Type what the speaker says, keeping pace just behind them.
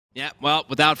Yeah, well,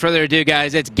 without further ado,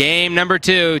 guys, it's game number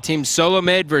 2. Team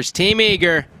Solomid versus Team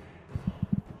Eager.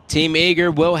 Team Eager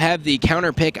will have the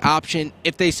counter pick option,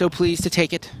 if they so please, to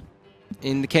take it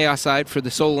in the Chaos side for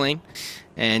the solo lane.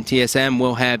 And TSM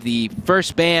will have the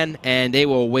first ban, and they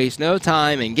will waste no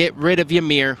time and get rid of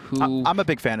Ymir, who... I'm a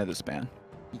big fan of this ban.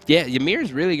 Yeah, Ymir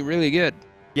is really, really good.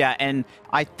 Yeah, and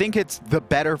I think it's the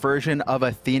better version of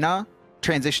Athena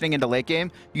transitioning into late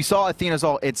game. You saw Athena's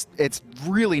ult. It's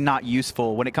really not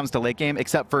useful when it comes to late game,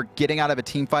 except for getting out of a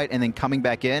team fight and then coming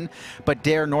back in. But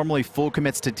Dare normally full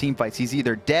commits to team fights. He's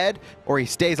either dead or he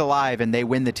stays alive and they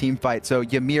win the team fight. So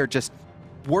Ymir just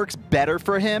works better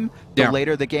for him the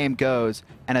later the game goes,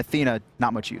 and Athena,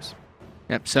 not much use.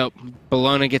 Yep, so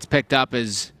Bologna gets picked up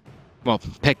as... well,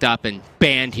 picked up and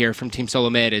banned here from Team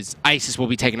Solomid, as Isis will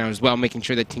be taken out as well, making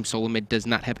sure that Team Solomid does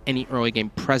not have any early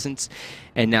game presence.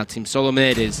 And now Team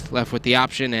Solomid is left with the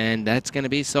option, and that's going to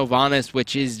be Sylvanus,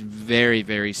 which is very,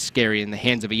 very scary in the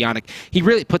hands of Ionic. He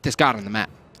really put this god on the map,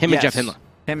 him and Jeff Hindla.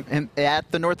 Him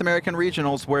at the North American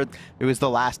Regionals, where it was the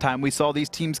last time we saw these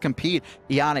teams compete.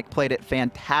 Ionic played it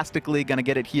fantastically, going to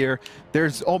get it here.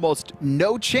 There's almost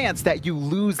no chance that you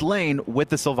lose lane with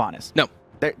the Sylvanus. No.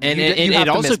 And it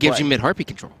also gives you mid-harpy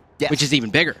control, which is even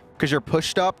bigger. Because you're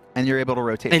pushed up and you're able to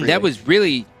rotate. And that was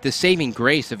really the saving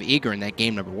grace of Eager in that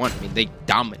game number 1. I mean, they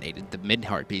dominated the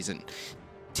mid-harpies, and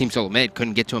Team Solomid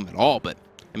couldn't get to them at all. But,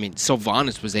 I mean,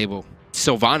 Sylvanus was able...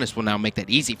 Sylvanus will now make that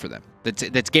easy for them.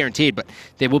 That's guaranteed, but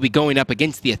they will be going up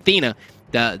against the Athena.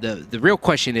 The real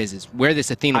question is where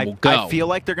this Athena will go. I feel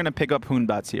like they're going to pick up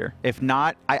Hoonbots here. If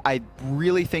not, I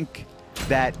really think...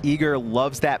 that Eager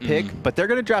loves that pick, but they're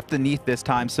going to draft the Neith this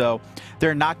time, so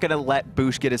they're not going to let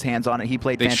Boosh get his hands on it. He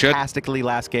played fantastically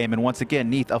last game, and once again,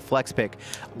 Neith, a flex pick.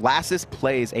 Lassus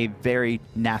plays a very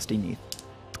nasty Neith.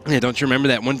 Yeah, don't you remember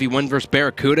that 1v1 versus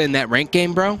Barracuda in that rank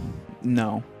game, bro?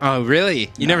 No. Oh,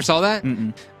 really? You never saw that?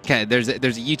 Mm-mm. Okay, there's a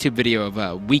YouTube video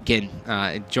of Weekend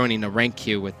joining a rank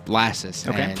queue with Lassus,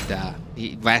 and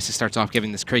Lassus starts off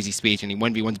giving this crazy speech, and he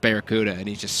 1v1's Barracuda, and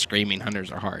he's just screaming,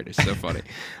 "Hunters are hard." It's so funny.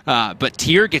 But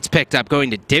Tyr gets picked up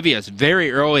going to Divios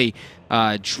very early,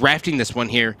 drafting this one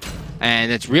here,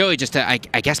 and it's really just to, I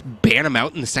guess, ban him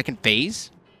out in the second phase.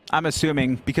 I'm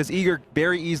assuming, because Eager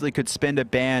very easily could spend a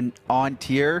ban on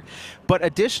Tyr, but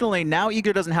additionally, now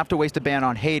Eager doesn't have to waste a ban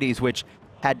on Hades, which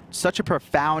had such a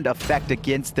profound effect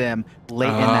against them late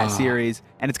in that series,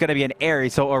 and it's going to be an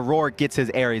Ares, so Aurora gets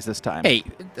his Ares this time. Hey,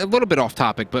 a little bit off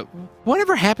topic, but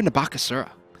whatever happened to Bakasura?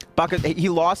 He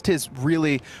lost his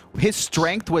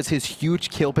strength was his huge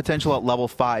kill potential at level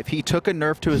 5. He took a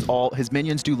nerf to his ult. His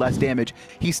minions do less damage.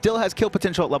 He still has kill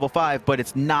potential at level 5, but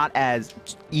it's not as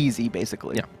easy,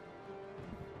 basically. Yeah.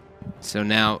 So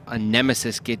now a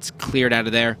Nemesis gets cleared out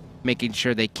of there, making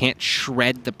sure they can't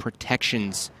shred the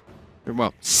protections, or,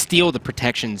 well, steal the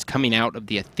protections coming out of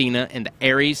the Athena and the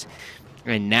Ares.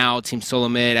 And now Team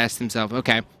Solomid asks himself,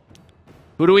 okay,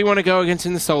 who do we want to go against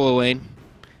in the solo lane?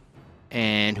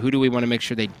 And who do we want to make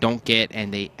sure they don't get?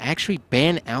 And they actually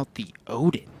ban out the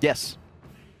Odin. Yes,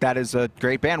 that is a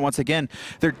great ban. Once again,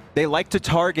 they like to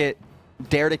target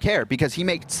Dare to Care because he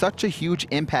makes such a huge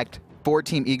impact for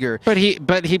Team Eager. But he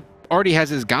already has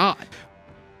his god.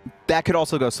 That could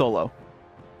also go solo.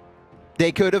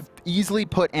 They could have easily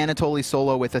put Anatoly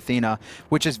solo with Athena,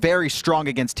 which is very strong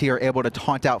against Tyr, able to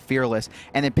taunt out Fearless,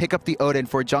 and then pick up the Odin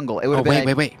for jungle. It would have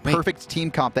been a perfect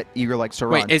team comp that Eager likes to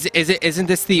run. Wait, isn't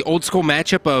this the old school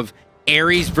matchup of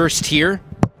Ares versus Tyr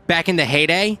back in the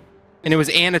heyday? And it was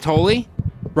Anatoly,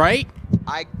 right?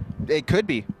 It could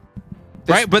be.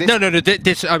 Right? But no.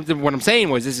 This, what I'm saying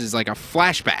was this is like a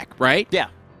flashback, right? Yeah.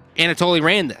 Anatoly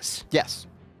ran this. Yes.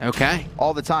 Okay.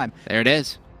 All the time. There it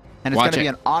is. And it's going to be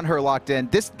an Anhur locked in.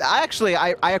 This, I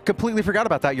completely forgot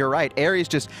about that. You're right. Ares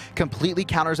just completely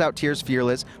counters out Tyr's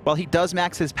Fearless. While he does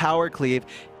max his power cleave,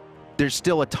 there's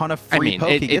still a ton of free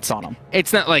poke he gets on him.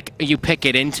 It's not like you pick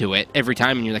it into it every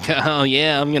time and you're like, oh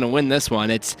yeah, I'm going to win this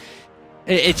one. It's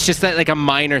just that like a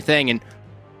minor thing. And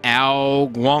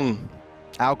Kuang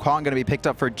going to be picked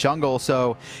up for jungle,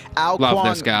 so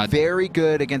Kuang very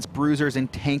good against bruisers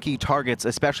and tanky targets,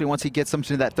 especially once he gets them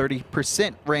to that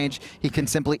 30% range, he can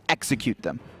simply execute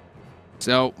them.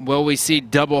 So, will we see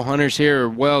double hunters here, or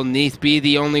will Neith be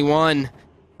the only one?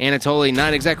 Anatoly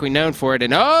not exactly known for it,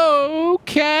 and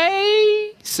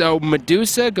okay! So,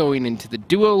 Medusa going into the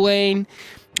duo lane.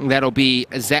 That'll be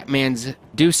Zapman's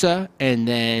Medusa, and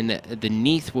then the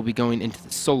Neith will be going into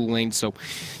the solo lane, so...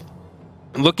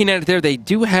 looking at it there, they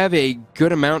do have a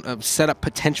good amount of setup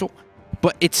potential,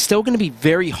 but it's still going to be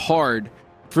very hard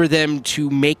for them to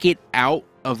make it out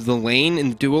of the lane,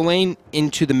 in the dual lane,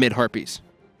 into the mid-harpies.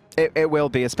 It will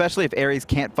be, especially if Ares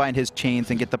can't find his chains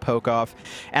and get the poke off.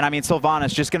 And I mean,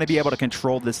 Sylvanus just going to be able to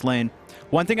control this lane.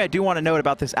 One thing I do want to note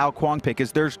about this Kuang pick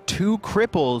is there's 2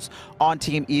 cripples on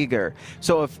Team Eager.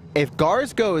 So if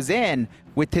Garz goes in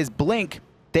with his blink,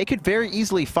 they could very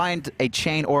easily find a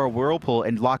chain or a whirlpool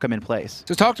and lock him in place.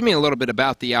 So talk to me a little bit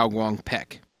about the Kuang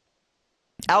pick.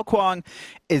 Kuang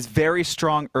is very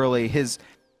strong early.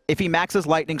 If he maxes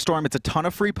Lightning Storm, it's a ton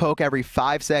of free poke every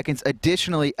 5 seconds.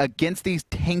 Additionally, against these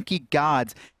tanky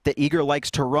gods that Eager likes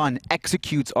to run,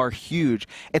 executes are huge.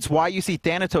 It's why you see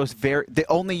Thanatos the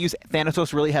only use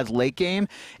Thanatos really has late game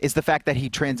is the fact that he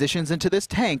transitions into this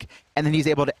tank, and then he's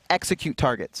able to execute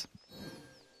targets.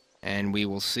 And we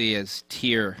will see as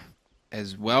Tyr,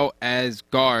 as well as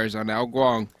Garz on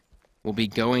Kuang, will be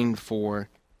going for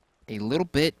a little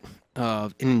bit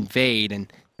of an invade,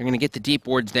 and they're going to get the deep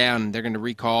wards down, and they're going to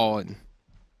recall and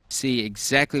see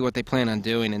exactly what they plan on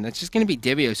doing. And that's just going to be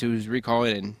Divios who's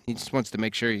recalling, and he just wants to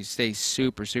make sure he stays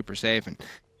super, super safe and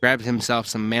grabs himself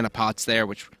some mana pots there,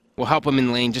 which will help him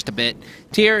in lane just a bit.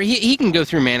 Tyr, he can go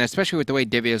through mana, especially with the way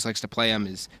Divios likes to play him,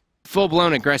 is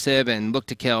full-blown aggressive and look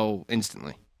to kill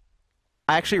instantly.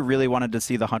 I actually really wanted to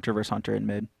see the Hunter versus Hunter in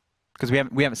mid, because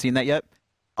we haven't seen that yet.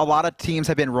 A lot of teams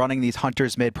have been running these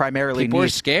Hunters mid, primarily People Neith.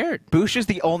 are scared. Boosh is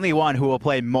the only one who will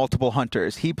play multiple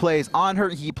Hunters. He plays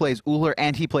Anhur, he plays Ullr,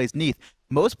 and he plays Neith.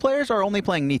 Most players are only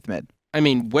playing Neith mid. I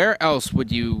mean, where else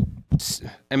would you...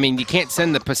 I mean, you can't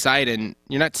send the Poseidon...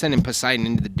 You're not sending Poseidon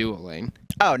into the dual lane.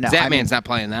 Oh, no. Zatman's not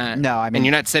playing that. No, I mean... And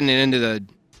you're not sending it into the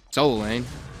solo lane.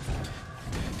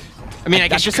 I mean, I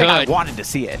guess you could. I wanted to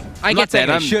see it. I get that.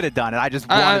 I should have done it. I just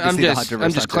wanted to see the Hunter versus Hunter.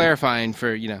 I'm just clarifying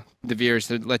for, the viewers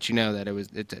to let you know that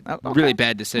it's a really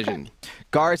bad decision. Okay.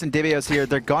 Garz and Divios here,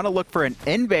 they're going to look for an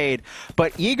invade,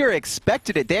 but Eager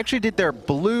expected it. They actually did their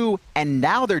blue, and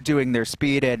now they're doing their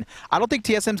speed, and I don't think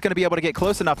TSM's going to be able to get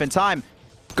close enough in time.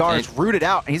 Garz rooted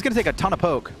out, and he's going to take a ton of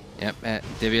poke. Yep,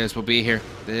 Divios will be here.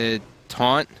 The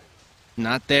taunt,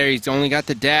 not there. He's only got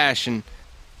the dash, and...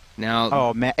 Now,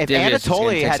 oh man, if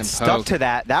Anatoly had stuck to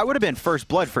that, that would have been first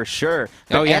blood for sure.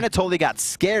 But Anatoly got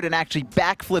scared and actually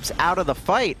backflips out of the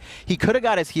fight. He could have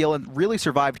got his heal and really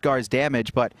survived Gar's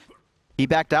damage, but he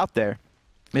backed out there.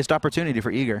 Missed opportunity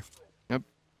for Eager. Yep,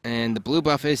 and the blue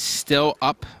buff is still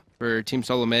up for Team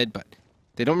Solomid, but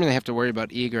they don't really have to worry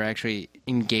about Eager actually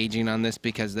engaging on this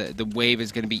because the wave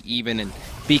is going to be even, and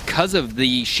because of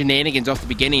the shenanigans off the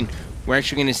beginning, we're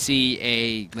actually going to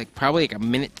see probably a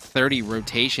minute 30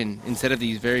 rotation instead of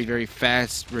these very, very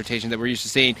fast rotations that we're used to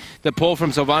seeing. The pull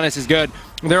from Sylvanus is good.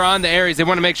 They're on the Ares. They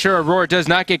want to make sure Aurora does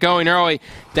not get going early.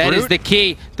 That is the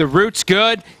key. The root's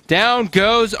good. Down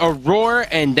goes Aurora,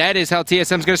 and that is how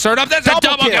TSM's going to start up. That's a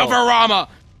double kill for Rama.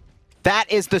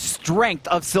 That is the strength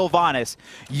of Sylvanus.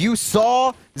 You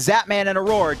saw Zatman and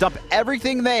Aurora dump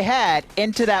everything they had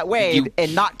into that wave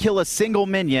and not kill a single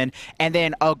minion, and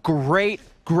then a great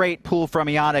pull from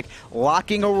Ionic,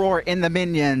 locking Aurora in the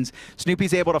minions.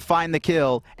 Snoopy's able to find the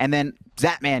kill, and then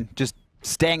Zatman just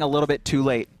staying a little bit too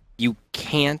late. You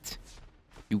can't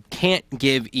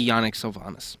give Ionic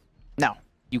Sylvanus. No.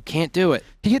 You can't do it.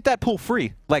 He hit that pull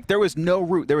free. Like, there was no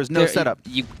root. There was no setup.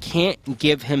 You can't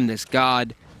give him this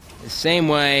god the same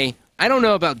way. I don't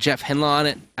know about Jeff Henla on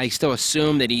it. I still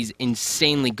assume that he's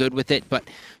insanely good with it, but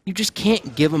you just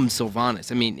can't give him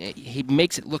Sylvanus. I mean, he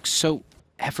makes it look so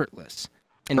effortless.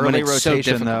 And early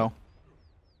rotation, though,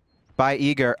 by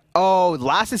Eager. Oh,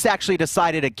 Lassus actually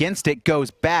decided against it, goes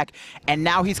back, and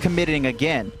now he's committing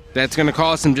again. That's going to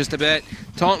cost him just a bit.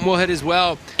 Taunt will hit as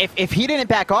well. If he didn't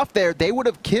back off there, they would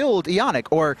have killed Ionic,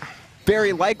 or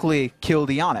very likely killed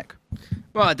Ionic.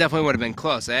 Well, it definitely would have been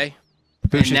close, eh?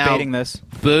 Boosh is baiting this.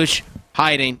 Boosh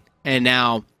hiding, and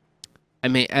now, I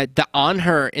mean, the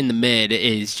Anhur in the mid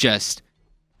is just,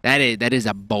 that is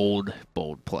a bold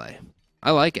play.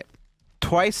 I like it.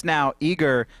 Twice now,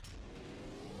 Eager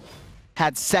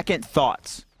had second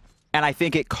thoughts, and I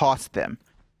think it cost them.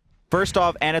 First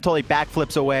off, Anatoly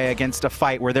backflips away against a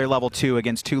fight where they're level 2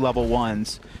 against 2 level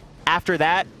 1s. After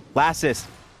that, Lassus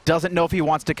doesn't know if he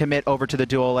wants to commit over to the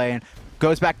dual lane,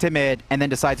 goes back to mid, and then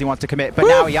decides he wants to commit. But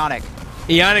now Ionic.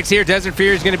 Ionic's here. Desert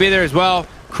Fury is going to be there as well.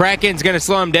 Kraken's going to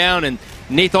slow him down, and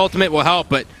Neith Ultimate will help,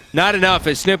 but not enough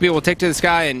as Snoopy will take to the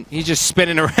sky, and he's just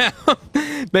spinning around,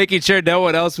 making sure no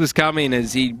one else was coming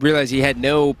as he realized he had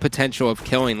no potential of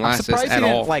killing Lassus at all. I'm surprised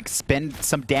he didn't, like, spend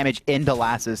some damage into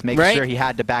Lassus, make sure he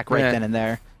had to back then and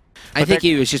there. I think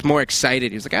he was just more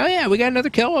excited. He was like, oh, yeah, we got another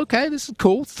kill. Okay, this is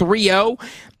cool. 3-0.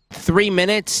 3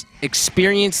 minutes.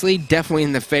 Experience lead definitely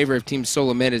in the favor of Team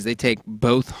Solomid as they take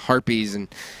both Harpies,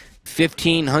 and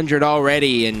 1,500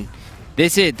 already, and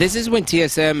this is when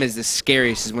TSM is the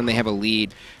scariest, is when they have a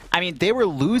lead. I mean, they were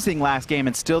losing last game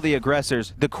and still the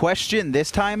aggressors. The question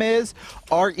this time is,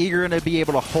 are Eager going to be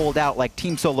able to hold out like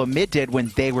Team Solomid did when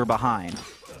they were behind?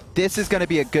 This is going to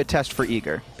be a good test for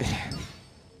Eager.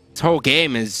 This whole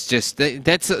game is just,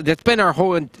 that's been our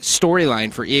whole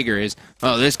storyline for Eager is,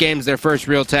 oh, this game's their first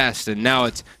real test, and now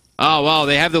it's, oh, well,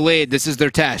 they have the lead, this is their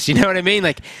test. You know what I mean?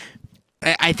 Like,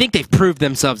 I think they've proved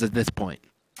themselves at this point.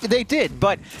 They did,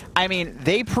 but, I mean,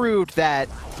 they proved that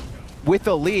with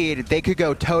the lead, they could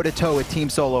go toe-to-toe with Team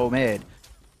Solomid.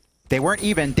 They weren't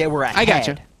even, they were ahead. I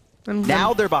gotcha.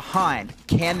 Now they're behind.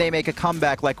 Can they make a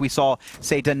comeback like we saw,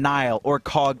 say, Denial or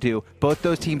Cog do? Both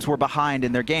those teams were behind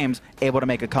in their games, able to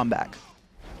make a comeback.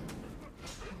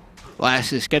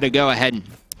 Lass is going to go ahead and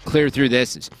clear through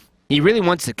this. He really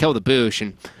wants to kill the Boosh.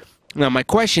 And now my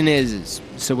question is,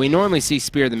 so we normally see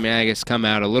Spear the Magus come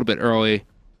out a little bit early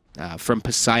from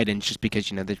Poseidon just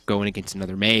because, you know, they're going against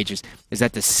another mage. Is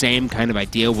that the same kind of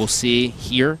idea we'll see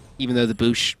here, even though the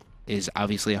Boosh is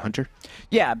obviously a hunter?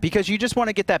 Yeah, because you just want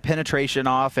to get that penetration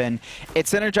off, and it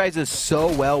synergizes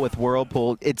so well with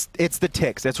Whirlpool. It's the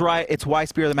ticks. That's right. It's why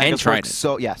Spear of the Magus works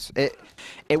so. Yes,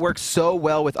 it works so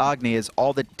well with Agni. Is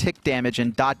all the tick damage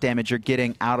and dot damage you're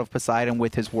getting out of Poseidon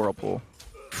with his Whirlpool.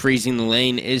 Freezing the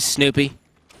lane is Snoopy,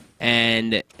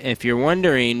 and if you're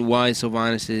wondering why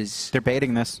Sylvanus is, they're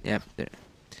baiting this. Yep,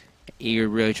 Eager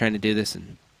really trying to do this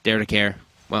and dare to care.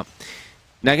 Well,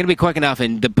 not going to be quick enough,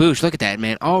 and the Boosh, look at that,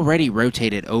 man, already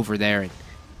rotated over there. And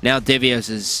now Divios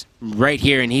is right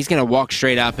here, and he's going to walk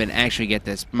straight up and actually get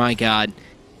this. My God,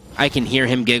 I can hear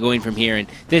him giggling from here, and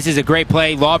this is a great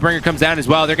play. Lawbringer comes down as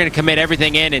well. They're going to commit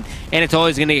everything in, and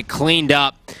Anatoli's going to get cleaned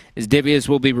up as Divios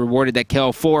will be rewarded that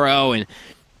kill 4-0, and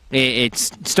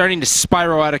it's starting to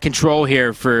spiral out of control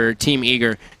here for Team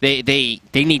Eager. They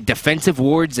need defensive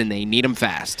wards, and they need them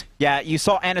fast. Yeah, you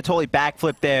saw Anatoly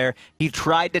backflip there. He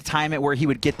tried to time it where he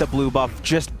would get the blue buff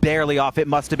just barely off. It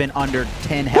must have been under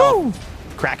 10 health. Woo!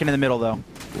 Cracking in the middle, though.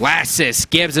 Lassus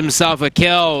gives himself a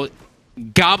kill,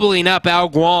 gobbling up Al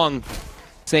Kuang,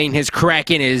 saying his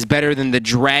Kraken is better than the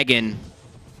Dragon.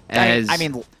 I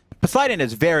mean, Poseidon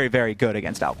is very, very good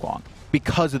against Al Kuang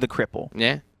because of the cripple.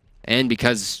 Yeah. And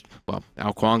because, well,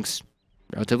 Al Kuang's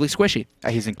relatively squishy.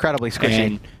 He's incredibly squishy.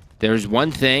 And there's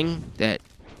one thing that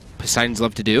Poseidons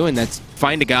love to do, and that's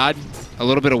find a god a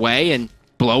little bit away and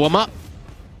blow him up.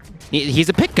 He's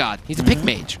a pick god. He's a pick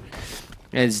mage.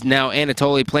 As now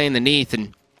Anatoly playing the Neith,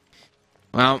 and,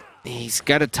 well, he's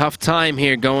got a tough time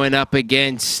here going up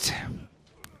against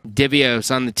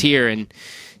Divios on the tier, and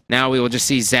now we will just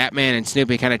see Zapman and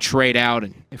Snoopy kind of trade out.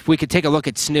 And if we could take a look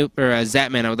at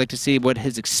Zapman, I would like to see what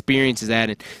his experience is at.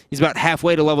 And he's about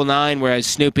halfway to level 9, whereas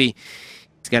Snoopy,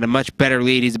 he's got a much better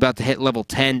lead. He's about to hit level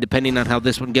 10, depending on how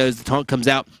this one goes. The taunt comes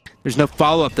out. There's no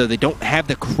follow-up, though. They don't have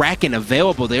the Kraken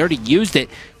available. They already used it.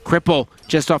 Cripple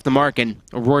just off the mark, and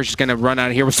Aurora's just going to run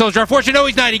out of here with Soldier. Unfortunately, no,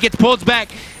 he's not. He gets pulled back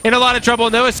in a lot of trouble.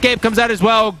 No escape comes out as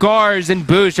well. Gars and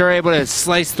Boosh are able to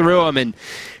slice through him, and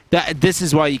this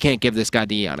is why you can't give this guy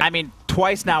to Eon. I mean,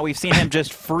 twice now we've seen him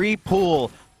just free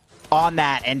pull on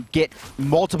that and get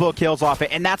multiple kills off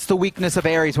it. And that's the weakness of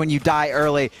Ares. When you die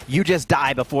early, you just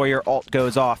die before your ult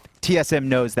goes off. TSM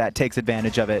knows that, takes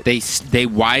advantage of it. They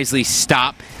wisely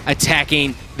stop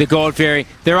attacking the Gold Fury.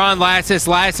 They're on Lassus.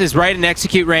 Lassus right in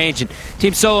execute range. And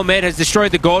Team Solomid has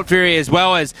destroyed the Gold Fury, as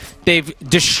well as they've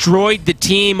destroyed the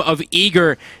team of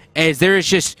Eager, as there is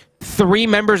just 3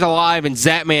 members alive, and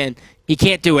Zapman, he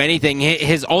can't do anything.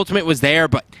 His ultimate was there,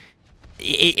 but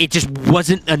it just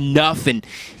wasn't enough. And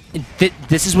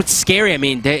this is what's scary. I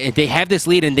mean, they have this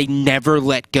lead, and they never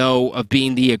let go of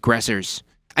being the aggressors.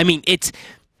 I mean, it's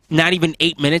not even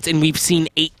 8 minutes, and we've seen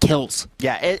 8 kills.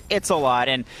 Yeah, it's a lot,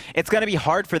 and it's going to be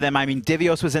hard for them. I mean,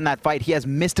 Divios was in that fight. He has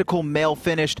Mystical Mail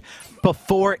finished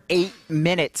before 8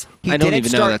 minutes. I don't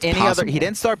even know that's possible. He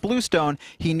didn't start Bluestone.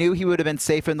 He knew he would have been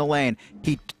safe in the lane.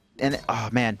 And oh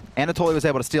man, Anatoly was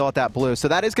able to steal out that blue. So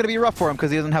that is going to be rough for him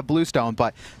because he doesn't have Bluestone.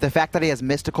 But the fact that he has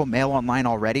Mystical Mail online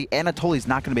already, Anatoly's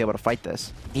not going to be able to fight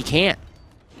this. He can't.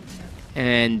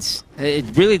 And it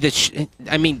really,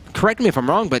 I mean, correct me if I'm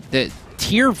wrong, but the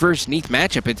tier versus Neith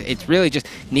matchup, it's really just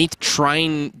Neith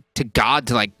trying to God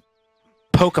to, like,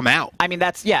 poke him out. I mean,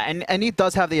 that's, yeah, and Neith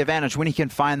does have the advantage when he can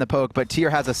find the poke, but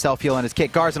Tier has a self-heal in his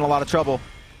kit. Gar's in a lot of trouble.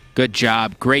 Good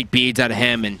job. Great beads out of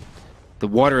him, and the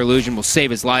water illusion will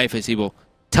save his life as he will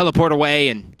teleport away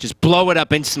and just blow it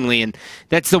up instantly. And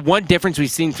that's the one difference we've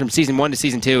seen from Season 1 to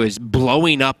Season 2 is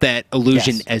blowing up that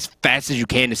illusion as fast as you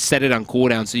can to set it on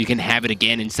cooldown so you can have it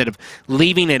again instead of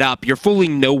leaving it up. You're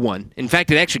fooling no one. In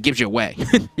fact, it actually gives you away.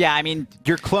 Yeah, I mean,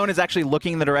 your clone is actually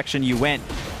looking in the direction you went,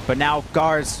 but now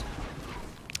Gar's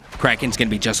Kraken's going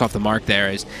to be just off the mark there,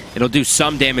 as it'll do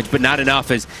some damage, but not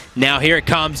enough, as now here it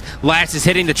comes. Last is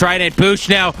hitting the trident. Boosh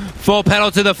now full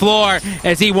pedal to the floor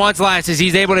as he wants Last, as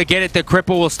he's able to get it. The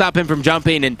cripple will stop him from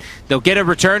jumping, and they'll get a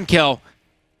return kill.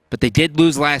 But they did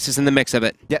lose Lassus in the mix of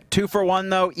it. Yeah, 2 for 1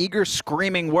 though. Eager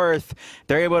screaming Worth.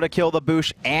 They're able to kill the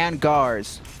Boosh and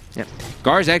Gars. Yep.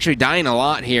 Gars actually dying a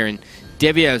lot here, and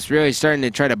Divios really starting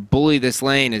to try to bully this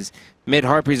lane as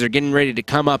mid-Harpies are getting ready to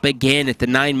come up again at the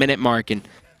 9-minute mark. And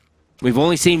we've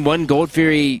only seen one Gold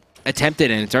Fury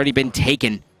attempted, and it's already been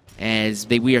taken, as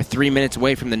we are 3 minutes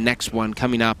away from the next one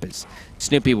coming up, as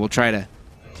Snoopy will try to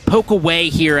poke away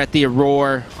here at the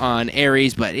Aurora on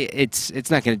Ares, but it's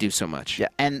not going to do so much. Yeah,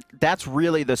 and that's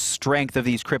really the strength of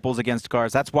these cripples against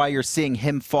Gars. That's why you're seeing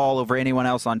him fall over anyone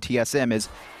else on TSM, is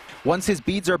once his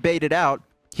beads are baited out,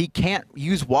 he can't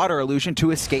use water illusion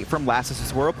to escape from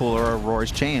Lassus's whirlpool or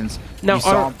Aurora's chains. Now, you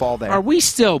saw him fall there. Are we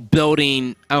still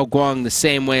building Kuang the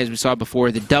same way as we saw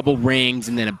before, the double rings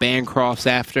and then a Bancrofts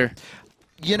after?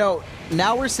 You know,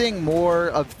 now we're seeing more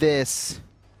of this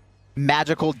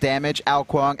magical damage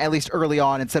Kuang, at least early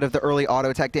on, instead of the early auto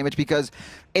attack damage, because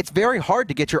it's very hard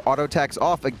to get your auto attacks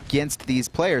off against these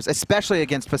players, especially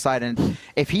against Poseidon.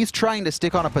 If he's trying to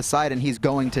stick on a Poseidon, he's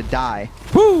going to die.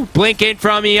 Woo! Blink in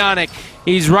from Ionic.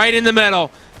 He's right in the middle.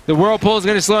 The Whirlpool is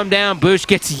going to slow him down. Boosh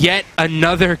gets yet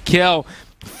another kill.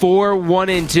 4, 1,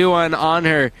 and 2 on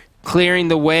Anhur, clearing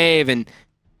the wave, and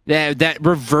that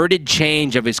reverted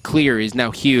change of his clear is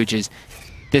now huge.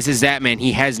 This is that man.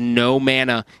 He has no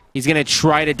mana. He's going to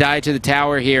try to die to the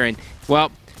tower here, and, well,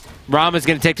 Rama's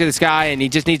going to take to the sky, and he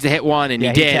just needs to hit one, and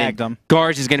he did. Tagged him.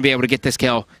 Gars is going to be able to get this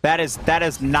kill. That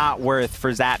is not worth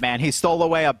for Zatman. He stole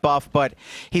away a buff, but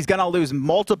he's going to lose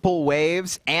multiple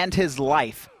waves and his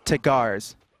life to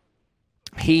Gars.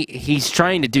 He's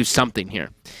trying to do something here,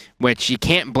 which you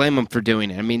can't blame him for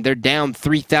doing it. I mean, they're down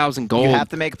 3,000 gold. You have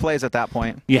to make plays at that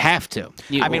point. You have to.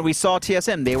 I mean, we saw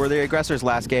TSM. They were the aggressors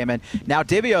last game, and now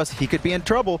Divios, he could be in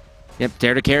trouble. Yep,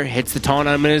 Dare to Care hits the taunt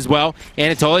on him as well.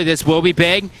 Anatoly, this will be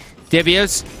big.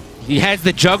 Divios, he has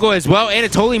the juggle as well.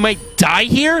 Anatoly might die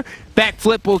here.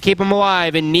 Backflip will keep him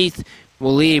alive, and Neith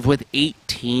will leave with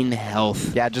 18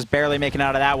 health. Yeah, just barely making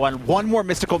out of that one. One more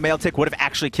mystical mail tick would have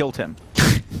actually killed him.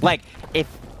 Like, if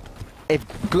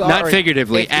not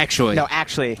figuratively, actually. No,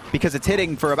 actually, because it's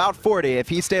hitting for about 40. If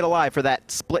he stayed alive for that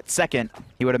split second,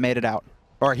 he would have made it out.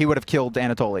 Or he would have killed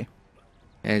Anatoly.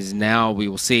 As now we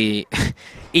will see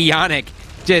Ionic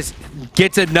just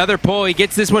gets another pull. He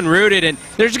gets this one rooted, and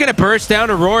they're just going to burst down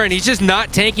Aurora, and he's just not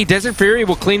tanky. Desert Fury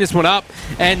will clean this one up,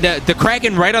 and the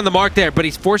Kraken right on the mark there, but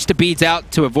he's forced to beads out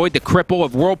to avoid the cripple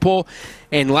of Whirlpool.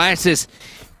 And Lassus,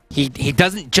 he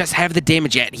doesn't just have the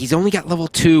damage yet. He's only got level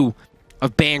 2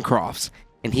 of Bancrofts,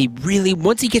 and he really,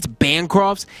 once he gets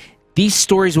Bancrofts, these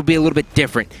stories will be a little bit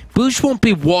different. Boosh won't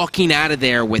be walking out of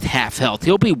there with half health.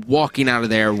 He'll be walking out of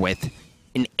there with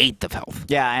an 1/8 of health.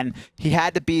 Yeah, and he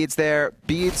had the beads there.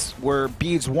 Beads were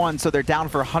beads 1, so they're down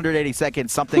for 180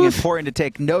 seconds. Something important to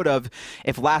take note of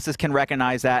if Lassus can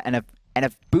recognize that. And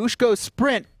if Boosh goes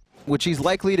sprint, which he's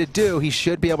likely to do, he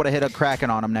should be able to hit a Kraken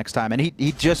on him next time. And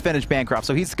he just finished Bancroft,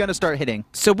 so he's going to start hitting.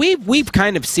 So we've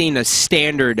kind of seen a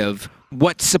standard of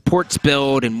what supports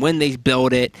build and when they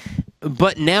build it.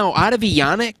 But now, out of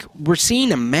Ionic, we're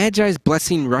seeing a Magi's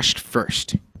Blessing rushed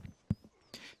first.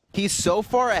 He's so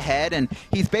far ahead, and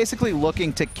he's basically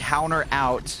looking to counter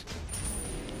out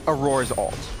Aurora's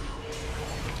ult.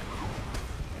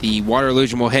 The Water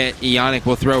Illusion will hit. Ionic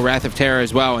will throw Wrath of Terror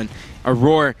as well, and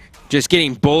Aurora just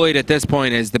getting bullied at this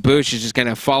point as the Boosh is just going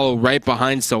to follow right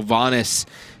behind Sylvanus.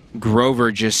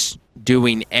 Grover just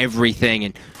doing everything,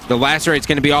 and the Lacerate's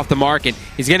going to be off the mark, and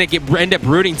he's going to end up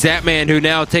rooting Zapman, who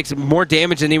now takes more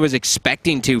damage than he was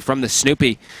expecting to from the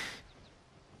Snoopy.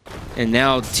 And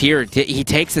now Tyr, he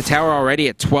takes the tower already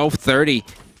at 1230,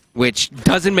 which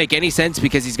doesn't make any sense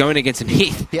because he's going against a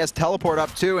Neith. He has teleport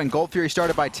up too, and Gold Fury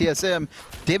started by TSM.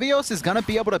 Divios is going to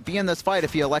be able to be in this fight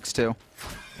if he elects to.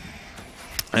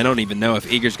 I don't even know if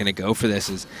Eager's going to go for this.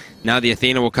 As now the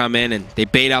Athena will come in, and they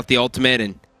bait out the ultimate,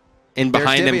 and in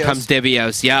behind them comes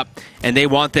Divios. Yep, and they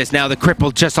want this. Now the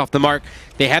cripple just off the mark.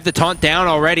 They have the taunt down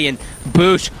already, and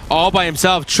Boosh all by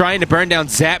himself trying to burn down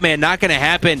Zapman. Not going to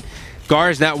happen.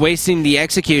 Gar's not wasting the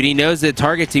execute. He knows the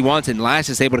targets he wants, and Lass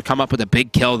is able to come up with a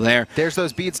big kill there. There's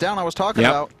those beats down I was talking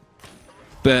about.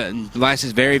 But Lass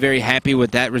is very, very happy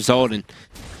with that result. And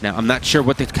now I'm not sure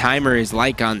what the timer is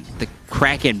like on the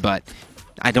Kraken, but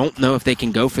I don't know if they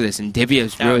can go for this. And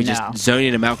Divio's really just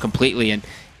zoning him out completely. And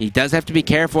he does have to be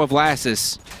careful of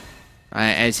Lassus,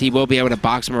 as he will be able to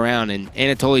box him around. And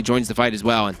Anatoly joins the fight as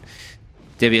well. And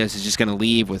Divios is just going to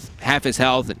leave with half his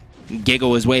health and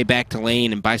giggle his way back to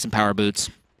lane and buy some power boots.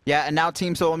 Yeah, and now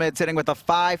Team Solomid sitting with a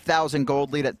 5,000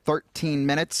 gold lead at 13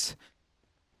 minutes.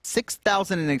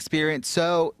 6,000 in experience,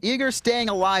 so Eager staying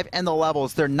alive in the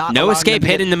levels. They're not no escape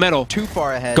hit in the middle. Too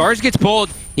far ahead. Gars gets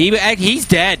pulled. He's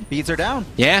dead. Beads are down.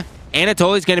 Yeah,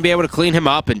 Anatoly's going to be able to clean him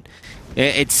up, and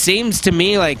it seems to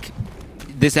me like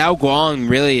this Ao Kuang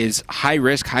really is high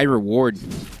risk, high reward.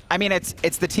 I mean,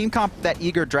 it's the team comp that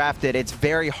Eager drafted. It's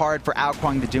very hard for Ao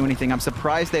Kuang to do anything. I'm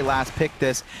surprised they last picked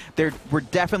this. We're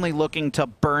definitely looking to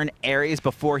burn Ares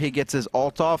before he gets his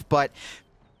ult off, but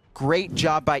great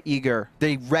job by Eager.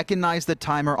 They recognize the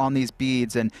timer on these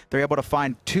beads, and they're able to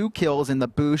find 2 kills in the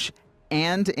Boosh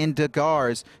and in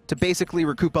Dagars to basically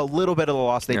recoup a little bit of the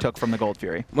loss they took from the Gold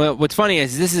Fury. Well, what's funny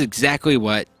is this is exactly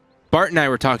what Bart and I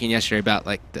were talking yesterday about,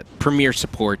 like the premier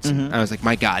supports. I was like,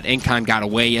 my God, Incon got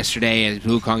away yesterday as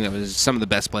Wukong. That was some of the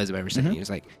best plays I've ever seen. He was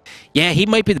like, yeah, he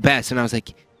might be the best. And I was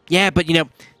like, yeah, but you know,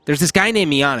 there's this guy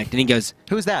named Ionic, and he goes,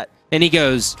 who's that? And he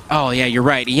goes, oh yeah, you're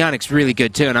right. Ionic's really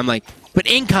good too. And I'm like, but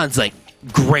Incon's like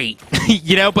great,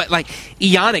 you know. But like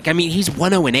Ionic, I mean, he's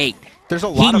 1-0-8. There's a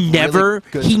lot of really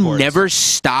good he supports. never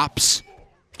stops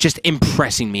just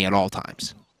impressing me at all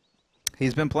times.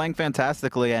 He's been playing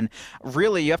fantastically, and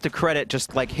really you have to credit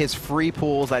just like his free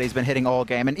pulls that he's been hitting all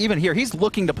game. And even here, he's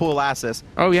looking to pull Lassus.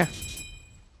 Oh yeah,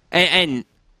 and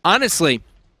honestly,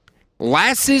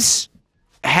 Lassus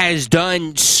has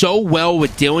done so well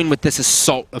with dealing with this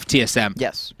assault of TSM.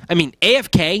 Yes. I mean,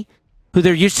 AFK, who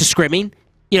they're used to scrimming,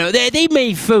 you know, they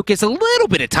may focus a little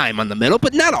bit of time on the middle,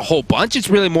 but not a whole bunch. It's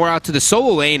really more out to the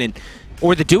solo lane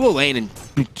or the duo lane, and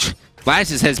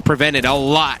Lassus has prevented a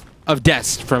lot of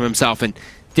deaths from himself, and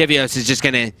Divios is just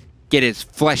going to get his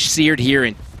flesh seared here,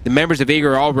 and the members of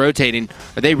Eager are all rotating.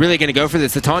 Are they really going to go for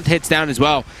this? The taunt hits down as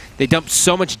well. They dumped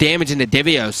so much damage into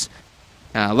Divios.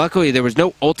 Luckily, there was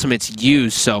no ultimates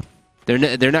used, so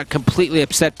they're not completely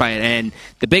upset by it. And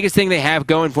the biggest thing they have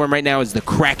going for him right now is the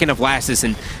Kraken of Lassus,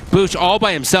 and Boosh all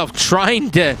by himself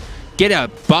trying to get a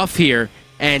buff here.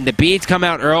 And the beads come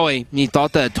out early. He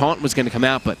thought the taunt was going to come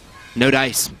out, but no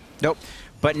dice. Nope.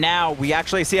 But now we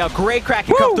actually see a great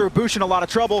Kraken come through. Boosh in a lot of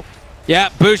trouble. Yeah,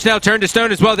 Boosh now turned to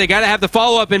stone as well. They got to have the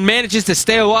follow-up and manages to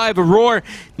stay alive. A roar,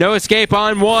 no escape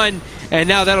on one. And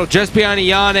now that'll just be on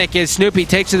Ionic as Snoopy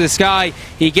takes to the sky.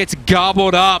 He gets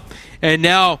gobbled up. And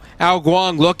now Ao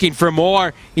Kuang looking for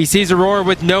more. He sees Aurora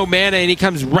with no mana, and he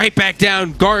comes right back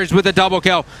down. Gars with a double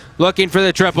kill, looking for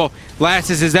the triple.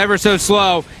 Lassus is ever so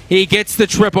slow. He gets the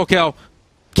triple kill.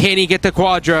 Can he get the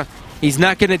quadra? He's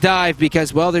not going to dive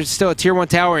because, well, there's still a tier 1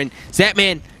 tower, and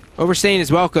Zapman overstaying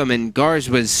his welcome, and Gars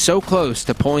was so close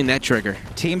to pulling that trigger.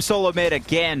 Team Solomid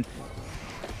again.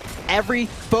 Every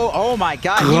foe, oh my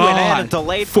God, he went in a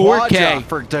delayed 4K quadra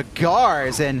for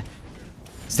Dagars, and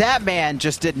Zapman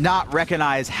just did not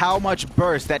recognize how much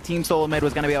burst that Team Solomid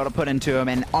was going to be able to put into him,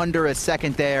 and under a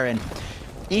second there, and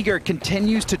Eager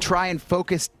continues to try and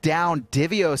focus down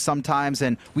Divio sometimes,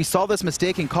 and we saw this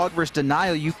mistake in Cog vs.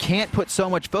 Denial. You can't put so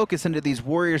much focus into these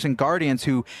Warriors and Guardians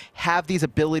who have these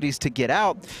abilities to get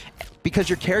out because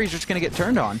your carries are just going to get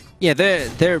turned on. Yeah,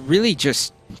 they're really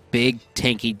just big,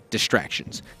 tanky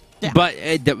distractions. Yeah. But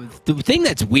the thing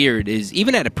that's weird is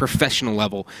even at a professional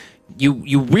level,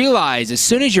 you realize as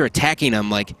soon as you're attacking them,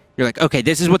 like you're like, okay,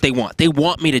 this is what they want. They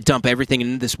want me to dump everything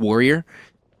into this warrior.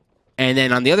 And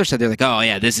then on the other side, they're like, oh,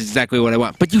 yeah, this is exactly what I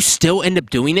want. But you still end up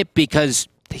doing it because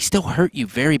they still hurt you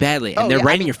very badly, and they're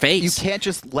right in your face. You can't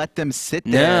just let them sit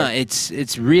there. No,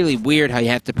 it's really weird how you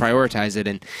have to prioritize it,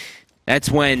 and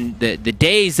that's when the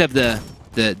days of the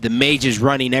mages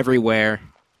running everywhere,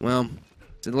 well,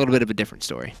 it's a little bit of a different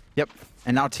story. Yep.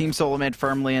 And now Team Solomid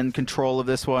firmly in control of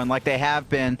this one, like they have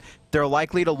been. They're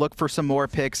likely to look for some more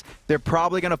picks. They're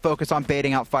probably going to focus on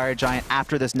baiting out Fire Giant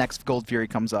after this next Gold Fury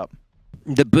comes up.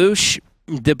 The Boosh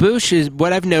is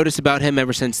what I've noticed about him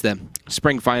ever since the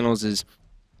spring finals is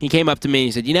he came up to me and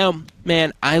he said, you know,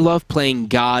 man, I love playing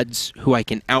gods who I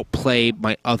can outplay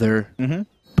my other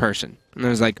person. And I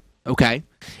was like, okay.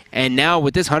 And now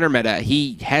with this Hunter meta,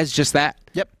 he has just that.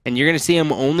 Yep. And you're going to see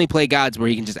him only play gods where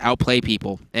he can just outplay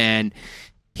people. And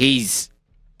he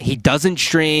doesn't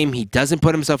stream. He doesn't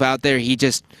put himself out there. He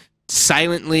just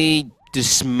silently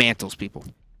dismantles people.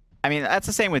 I mean, that's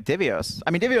the same with Divios.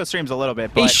 I mean, Divios streams a little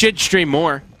bit, but... He should stream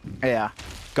more. Yeah.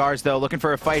 Gars, though, looking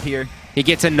for a fight here. He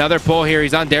gets another pull here.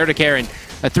 He's on Dare-to-Care, and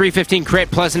a 315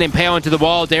 crit plus an impale into the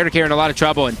wall. Dare-to-Care in a lot of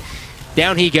trouble, and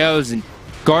down he goes, and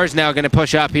Gars now going to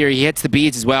push up here. He hits the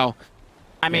beads as well.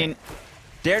 I mean,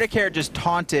 Dare-to-Care just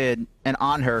taunted an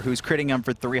Anhur who's critting him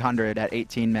for 300 at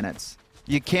 18 minutes.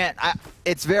 You can't.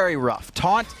 It's very rough.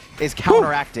 Taunt is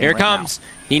counteracting. Here right comes. now.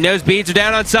 He knows beads are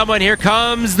down on someone. Here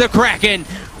comes the Kraken.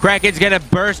 Kraken's going to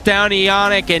burst down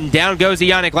Ionic, and down goes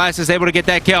Ionic. Last is able to get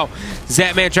that kill.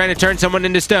 Zapman trying to turn someone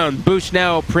into stone. Boosh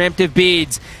now, preemptive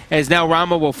beads, as now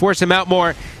Rama will force him out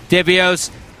more.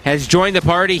 Divios has joined the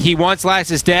party. He wants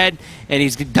Lassus dead, and he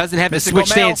doesn't have the switch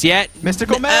stance yet.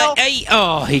 Mystical Mail.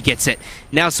 Oh, he gets it.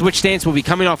 Now switch stance will be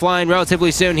coming offline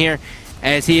relatively soon here,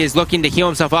 as he is looking to heal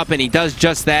himself up, and he does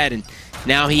just that. And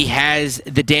now he has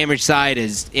the damage side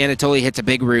as Anatoly hits a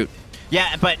big root.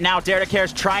 Yeah, but now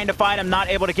Derdecare's trying to find him, not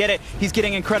able to get it. He's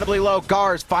getting incredibly low.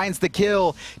 Gars finds the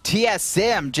kill.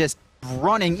 TSM just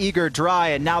running Eager dry,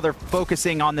 and now they're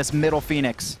focusing on this middle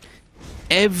Phoenix.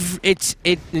 It's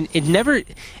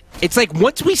like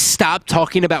once we stop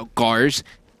talking about Gars,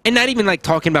 and not even like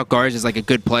talking about Gars as like a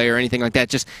good player or anything like that,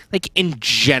 just like in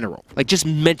general, like just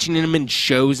mentioning him in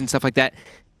shows and stuff like that,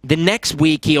 the next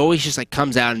week he always just like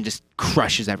comes out and just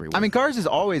crushes everyone. I mean, Gars is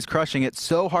always crushing. It's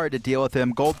so hard to deal with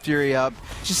him. Gold Fury up.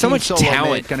 Just so much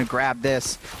talent. Gonna grab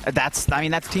this. That's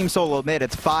Team Solomid.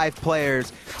 It's 5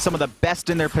 players, some of the best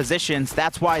in their positions.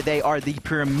 That's why they are the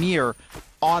premier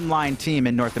online team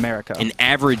in North America. An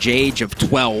average age of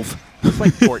 12. It's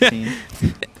like 14.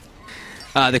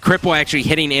 The cripple actually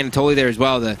hitting Anatoly there as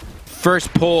well. The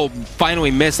first pull finally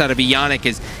missed out of Ionic,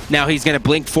 as now he's going to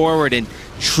blink forward and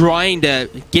trying to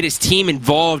get his team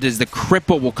involved, as the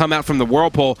cripple will come out from the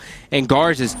whirlpool, and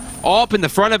Gars is all up in the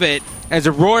front of it as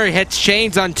Aurora hits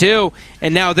chains on 2,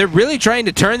 and now they're really trying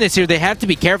to turn this here. They have to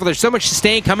be careful. There's so much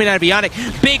sustain coming out of Ionic.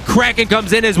 Big Kraken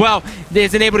comes in as well.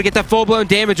 Isn't able to get the full-blown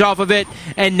damage off of it,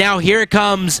 and now here it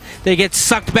comes. They get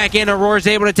sucked back in. Aurora's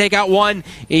able to take out 1.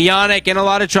 Ionic in a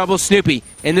lot of trouble. Snoopy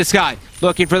in the sky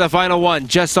looking for the final one,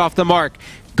 just off the mark.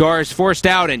 Gars forced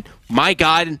out, and my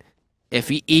God, if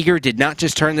Eager did not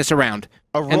just turn this around.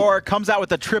 Aurora comes out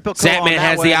with a triple kill. Zapman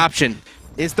has the option.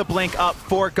 Is the blink up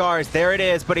for Gars? There it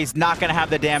is, but he's not going to have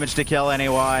the damage to kill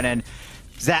anyone, and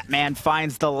Zapman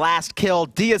finds the last kill.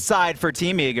 Deicide for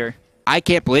Team Eager. I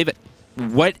can't believe it.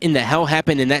 What in the hell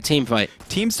happened in that team fight?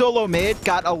 Team Solomid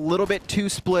got a little bit too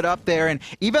split up there, and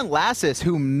even Lassus,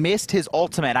 who missed his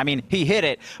ultimate, I mean, he hit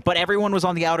it, but everyone was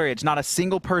on the outer edge. Not a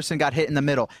single person got hit in the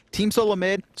middle. Team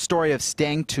Solomid, story of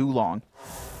staying too long.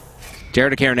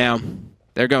 Derdecar now.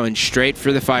 They're going straight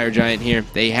for the Fire Giant here.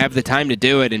 They have the time to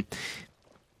do it, and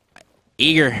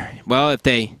Eager, well, if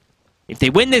they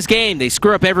win this game, they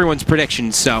screw up everyone's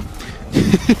predictions, so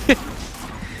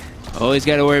always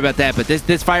got to worry about that. But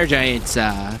this Fire Giant's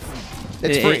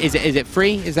it's free. Is it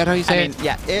free? Is that how you say it?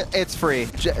 Yeah, it's free.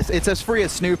 It's as free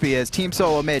as Snoopy is. Team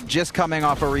Solomid just coming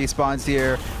off a respawns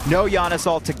here. No Giannis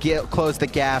ult to close the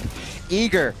gap.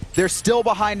 Eager, they're still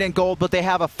behind in gold, but they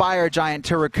have a Fire Giant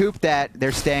to recoup that.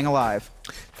 They're staying alive.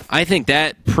 I think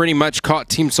that pretty much caught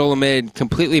Team Solomid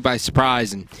completely by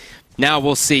surprise, and now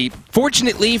we'll see.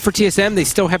 Fortunately for TSM, they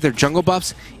still have their jungle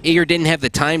buffs. Eager didn't have the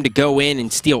time to go in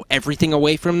and steal everything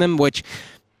away from them, which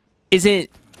isn't...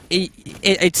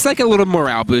 It's like a little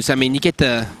morale boost. I mean, you get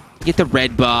the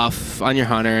red buff on your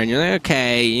hunter, and you're like,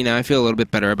 okay, you know, I feel a little bit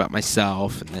better about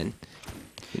myself, and then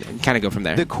kind of go from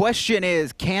there. The question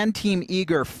is, can Team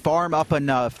Eager farm up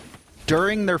enough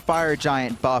during their Fire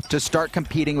Giant buff to start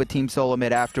competing with Team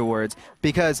Solomid afterwards?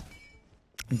 Because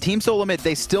Team Solomid,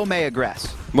 they still may aggress.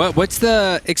 What's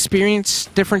the experience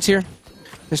difference here,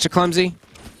 Mr. Clumsy?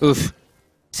 Oof.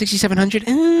 6,700?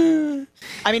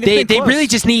 I mean, they really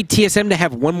just need TSM to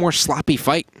have one more sloppy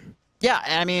fight. Yeah,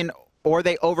 I mean, or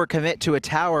they overcommit to a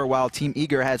tower while Team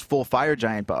Eager has full Fire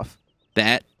Giant buff.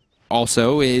 That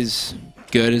also is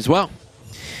good as well.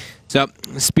 So,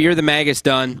 Spear of the Magus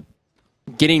done.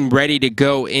 Getting ready to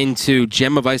go into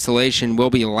Gem of Isolation will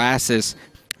be Lassus.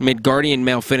 Midgardian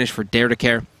Mail finish for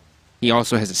Derdecar. He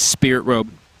also has a Spirit Robe,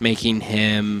 making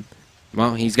him...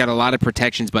 Well, he's got a lot of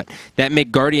protections, but that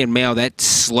Midgardian Mail, that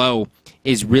slow,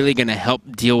 is really going to help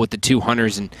deal with the 2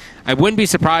 hunters. And I wouldn't be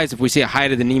surprised if we see a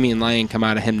Hide of the Nemean Lion come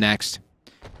out of him next.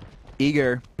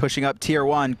 Eager pushing up tier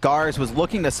 1. Gars was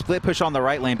looking to split push on the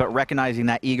right lane, but recognizing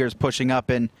that Eager's pushing up,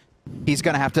 and he's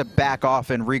going to have to back off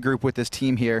and regroup with his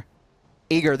team here.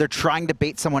 Eager, they're trying to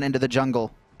bait someone into the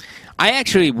jungle. I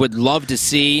actually would love to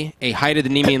see a Hide of the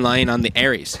Nemean Lion on the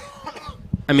Ares.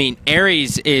 I mean,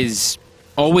 Ares is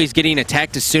always getting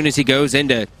attacked as soon as he goes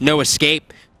into no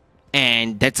escape,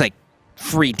 and that's like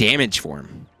free damage for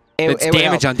him. It's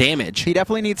damage on damage. He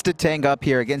definitely needs to tank up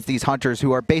here against these hunters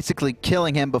who are basically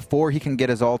killing him before he can get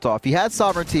his ult off. He has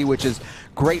Sovereignty, which is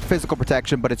great physical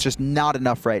protection, but it's just not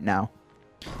enough right now.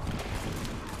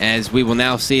 As we will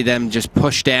now see them just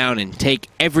push down and take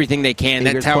everything they can.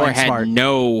 Eager's that tower had smart.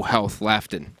 no health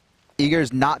left. And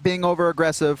Eager's not being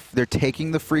over-aggressive. They're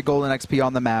taking the free golden XP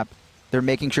on the map. They're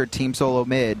making sure Team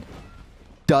Solomid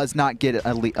does not get a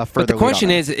further lead. But the question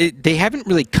is, they haven't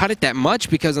really cut it that much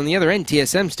because on the other end,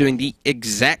 TSM's doing the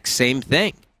exact same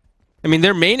thing. I mean,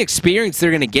 their main experience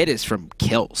they're going to get is from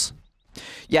kills.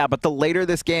 Yeah, but the later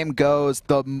this game goes,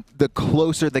 the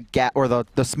closer the gap, or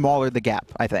the smaller the gap,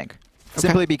 I think. Okay.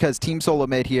 Simply because Team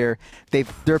Solomid here,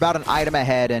 they're about an item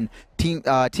ahead, and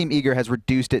Team Eager has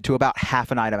reduced it to about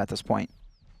half an item at this point.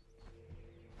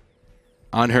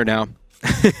 Anhur now.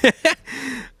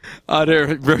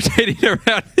 Anhur rotating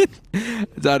around.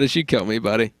 Zada, you kill me,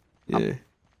 buddy. Yeah.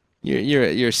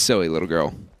 You're a silly little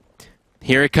girl.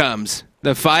 Here it comes.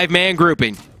 The 5-man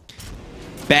grouping.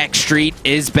 Backstreet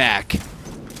is back.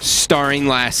 Starring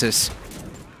Lassus.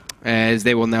 As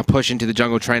they will now push into the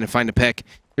jungle trying to find a pick.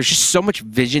 There's just so much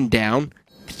vision down.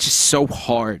 It's just so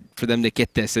hard for them to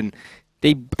get this. And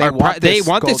they want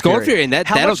this gold fury. And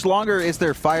how much longer is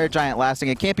their fire giant lasting?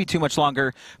 It can't be too much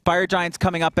longer. Fire giant's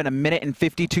coming up in 1 minute and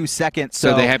 52 seconds.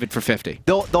 So they have it for 50.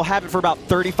 They'll have it for about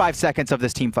 35 seconds of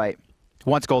this team fight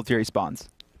once gold fury spawns.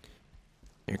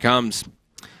 Here comes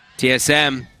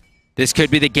TSM. This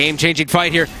could be the game-changing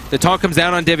fight here. The taunt comes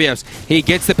down on Divios. He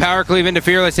gets the power cleave into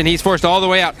Fearless, and he's forced all the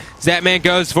way out. Zatman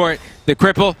goes for it. The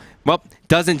cripple, well,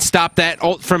 doesn't stop that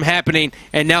ult from happening,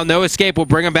 and now No Escape will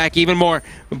bring him back even more.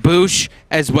 Boosh,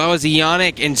 as well as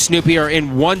Ionic and Snoopy are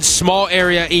in one small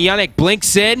area. Ionic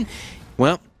blinks in.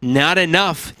 Well, not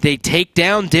enough. They take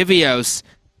down Divios,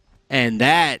 and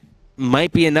that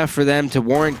might be enough for them to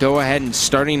warrant go ahead and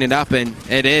starting it up, and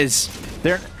it is.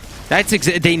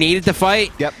 They needed the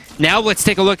fight. Yep. Now let's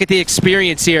take a look at the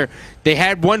experience here. They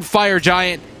had one fire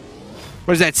giant.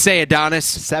 What does that say, Adonis?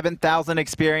 7,000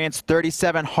 experience,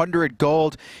 3,700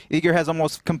 gold. Eager has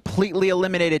almost completely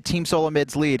eliminated Team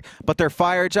Solomid's lead, but their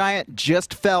fire giant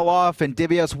just fell off, and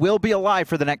Divios will be alive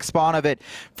for the next spawn of it.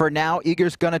 For now,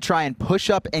 Eager's going to try and push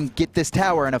up and get this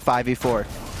tower in a 5v4.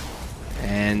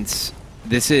 And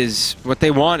this is what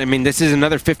they want. I mean, this is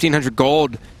another 1,500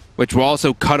 gold, which will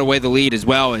also cut away the lead as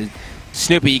well. And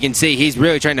Snoopy, you can see, he's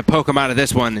really trying to poke him out of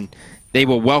this one, and they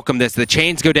will welcome this. The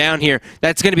chains go down here.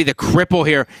 That's going to be the cripple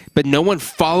here, but no one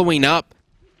following up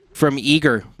from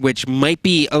Eager, which might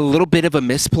be a little bit of a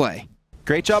misplay.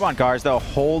 Great job on Gars, though,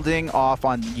 holding off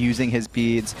on using his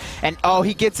beads. And, oh,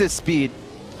 he gets his speed.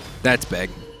 That's big.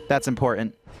 That's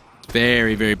important.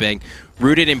 Very, very big.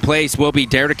 Rooted in place will be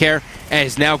Dare to Care,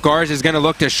 as now Gars is going to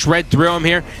look to shred through him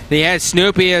here. He has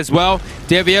Snoopy as well.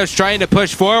 Divios trying to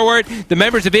push forward. The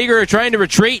members of Eager are trying to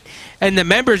retreat, and the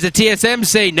members of TSM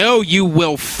say, no, you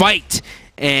will fight.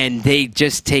 And they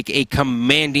just take a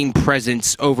commanding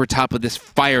presence over top of this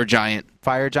fire giant.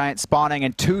 Fire giant spawning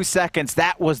in 2 seconds.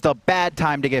 That was the bad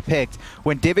time to get picked.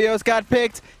 When Divios got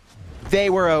picked, they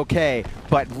were okay.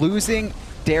 But losing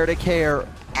Dare to Care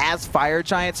as fire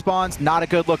giant spawns, not a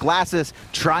good look. Lassus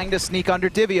trying to sneak under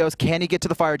Divios. Can he get to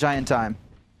the fire giant in time?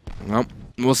 Well,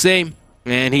 we'll see.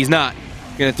 And he's not.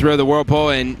 Going to throw the whirlpool,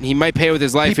 and he might pay with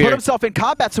his life here. He put himself in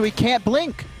combat so he can't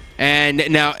blink. And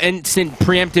now instant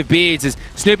preemptive beads as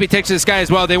Snoopy takes to the sky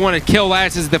as well. They want to kill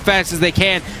Lassus the fastest as they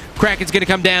can. Kraken's going to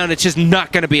come down. It's just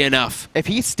not going to be enough. If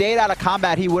he stayed out of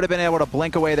combat, he would have been able to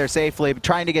blink away there safely,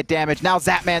 trying to get damage. Now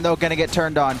Zatman, though, going to get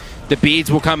turned on. The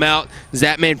beads will come out.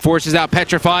 Zatman forces out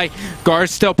Petrify.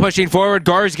 Gars still pushing forward.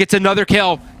 Gars gets another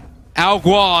kill.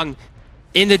 Kuang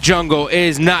in the jungle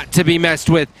is not to be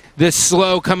messed with. The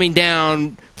slow coming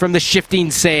down from the shifting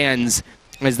sands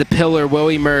as the pillar will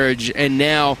emerge, and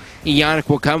now Ionic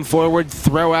will come forward,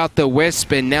 throw out the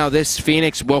Wisp, and now this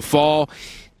Phoenix will fall.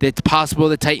 It's possible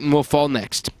the Titan will fall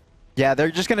next. Yeah,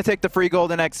 they're just going to take the free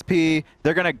golden XP.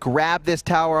 They're going to grab this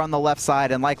tower on the left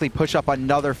side and likely push up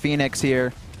another Phoenix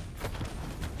here.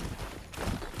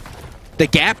 The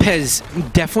gap has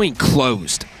definitely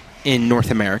closed in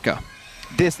North America.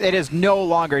 It is no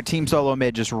longer Team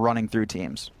Solomid just running through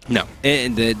teams. No,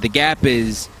 and the gap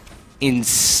is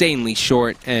insanely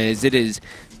short, as it is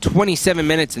 27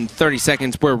 minutes and 30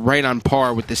 seconds. We're right on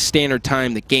par with the standard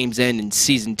time that games end in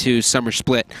Season 2 Summer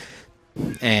Split.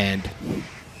 And,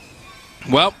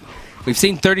 well, we've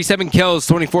seen 37 kills,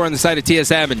 24 on the side of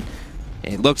TSM, and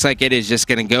it looks like it is just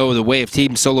going to go the way of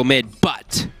Team Solomid,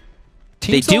 but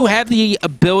they do have the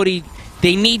ability.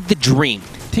 They need the dream.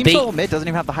 Team Solomid doesn't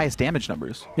even have the highest damage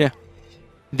numbers. Yeah.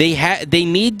 They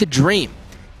need the dream.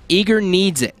 Eager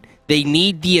needs it. They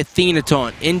need the Athena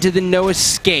taunt into the No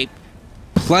Escape,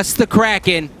 plus the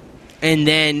Kraken, and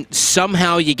then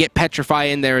somehow you get Petrify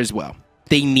in there as well.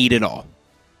 They need it all.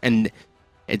 And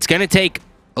it's going to take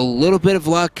a little bit of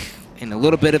luck and a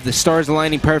little bit of the stars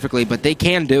aligning perfectly, but they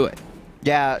can do it.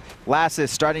 Yeah, Lass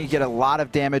is starting to get a lot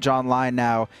of damage online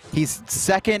now. He's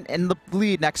second in the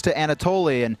lead next to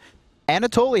Anatoly, and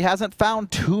Anatoly hasn't found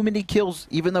too many kills,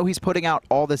 even though he's putting out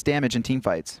all this damage in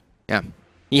teamfights. Yeah,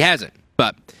 he hasn't,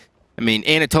 but I mean,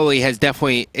 Anatoly has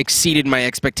definitely exceeded my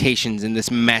expectations in this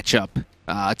matchup,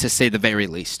 to say the very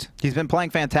least. He's been playing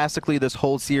fantastically this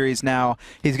whole series now.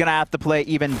 He's going to have to play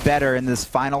even better in this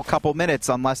final couple minutes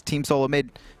unless Team Solomid,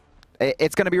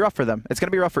 it's going to be rough for them. It's going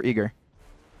to be rough for Eager.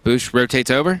 Boosh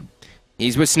rotates over.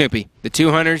 He's with Snoopy. The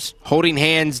two hunters holding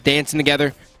hands, dancing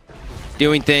together,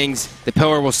 doing things. The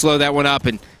pillar will slow that one up,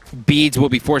 and beads will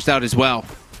be forced out as well,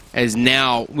 as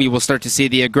now we will start to see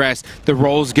the aggress. The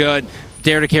roll's good.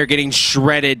 Dare to Care getting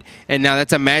shredded, and now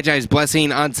that's a Magi's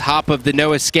Blessing on top of the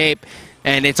no escape,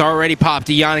 and it's already popped.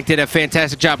 Ionic did a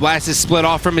fantastic job. Lass is split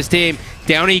off from his team.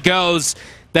 Down he goes.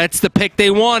 That's the pick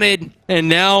they wanted, and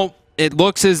now it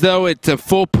looks as though it's a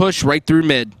full push right through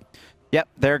mid. Yep,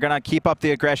 they're going to keep up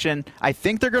the aggression. I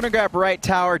think they're going to grab right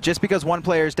tower just because one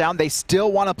player is down. They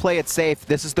still want to play it safe.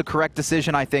 This is the correct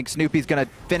decision, I think. Snoopy's going to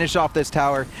finish off this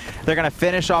tower. They're going to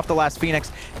finish off the last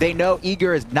Phoenix. They know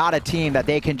Eager is not a team that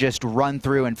they can just run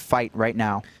through and fight right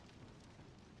now.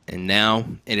 And now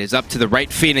it is up to the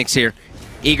right Phoenix here.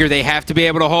 Eager, they have to be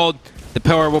able to hold. The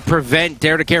pillar will prevent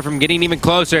Dare to Care from getting even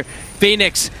closer.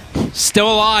 Phoenix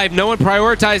still alive. No one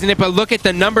prioritizing it, but look at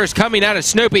the numbers coming out of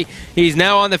Snoopy. He's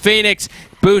now on the Phoenix.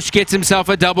 Boosh gets himself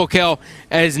a double kill,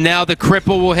 as now the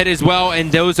cripple will hit as well,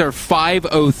 and those are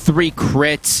 503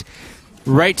 crits.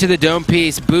 Right to the dome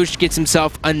piece. Boosh gets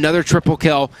himself another triple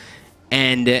kill,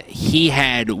 and he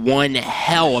had one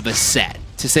hell of a set,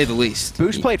 to say the least.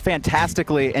 Boosh played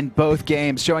fantastically in both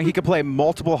games, showing he could play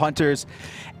multiple hunters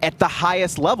at the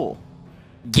highest level.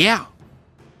 Yeah.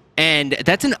 And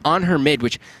that's an Anhur mid,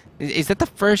 which is that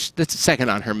that's the second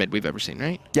Anhur mid we've ever seen,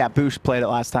 right? Yeah, Boosh played it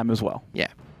last time as well. Yeah.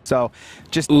 So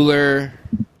just Uller,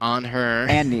 Anhur,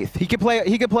 and Neith. He could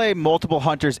play multiple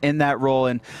hunters in that role.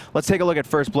 And let's take a look at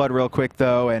First Blood real quick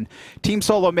though. And Team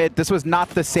Solomid, this was not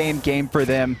the same game for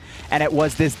them, and it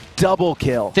was this double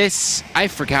kill. This, I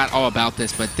forgot all about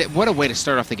this, but what a way to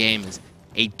start off the game is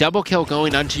a double kill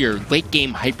going onto your late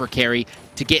game hyper carry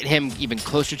to get him even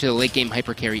closer to the late game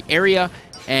hyper carry area.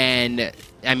 And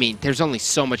I mean, there's only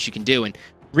so much you can do. And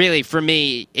really, for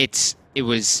me, it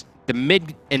was the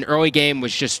mid and early game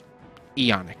was just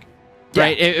Ionic,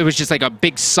 right? Yeah. It was just like a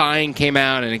big sign came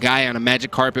out, and a guy on a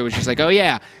magic carpet was just like, oh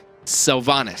yeah,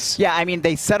 Sylvanus. Yeah, I mean,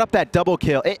 they set up that double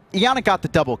kill. Ionic got the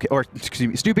double kill, or excuse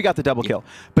me, Snoopy got the double kill,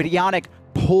 but Ionic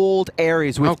pulled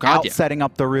Ares without setting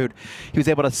up the root. He was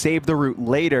able to save the root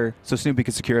later so Snoopy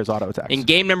could secure his auto attacks. In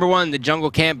game number 1, the jungle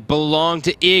camp belonged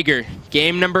to Eager.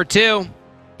 Game number 2,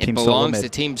 it belongs to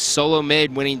Team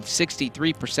Solomid, winning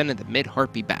 63% of the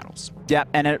mid-harpy battles. Yeah,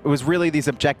 and it was really these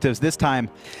objectives. This time,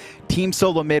 Team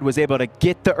Solomid was able to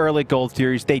get the early gold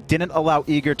series. They didn't allow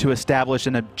Eager to establish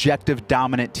an objective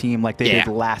dominant team like they did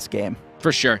last game.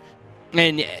 For sure.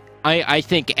 And I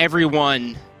think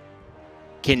everyone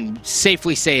can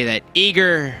safely say that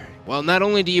Eager, well, not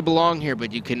only do you belong here,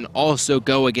 but you can also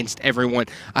go against everyone.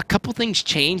 A couple things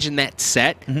change in that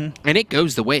set, and it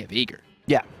goes the way of Eager.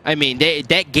 Yeah. I mean,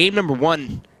 that game number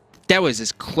 1, that was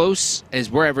as close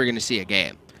as we're ever going to see a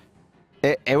game.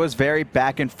 It was very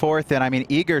back and forth, and I mean,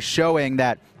 Eager showing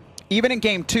that even in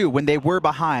game 2, when they were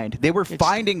behind, they were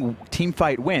finding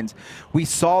teamfight wins. We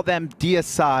saw them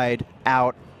deicide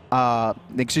out,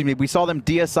 we saw them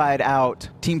deicide out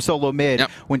Team Solomid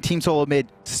when Team Solomid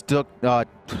stood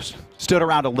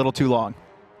around a little too long.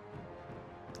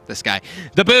 This guy.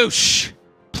 The Boosh,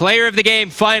 player of the game,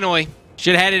 finally.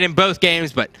 Should have had it in both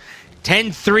games, but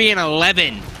 10, 3, and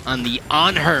 11 on the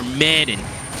Anhur mid, and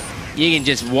you can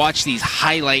just watch these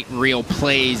highlight reel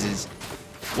plays as,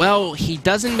 well, he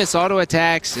doesn't miss auto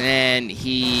attacks, and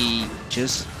he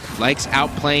just likes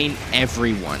outplaying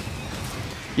everyone.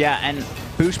 Yeah, and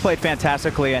Boosh played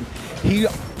fantastically, and he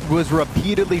was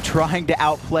repeatedly trying to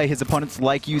outplay his opponents,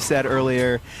 like you said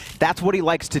earlier. That's what he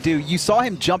likes to do. You saw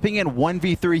him jumping in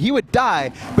 1v3. He would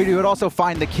die, but he would also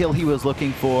find the kill he was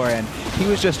looking for, and he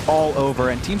was just all over.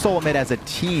 And Team Solomid as a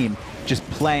team just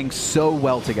playing so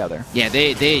well together. Yeah,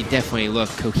 they definitely look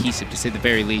cohesive, to say the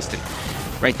very least. And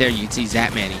right there, you can see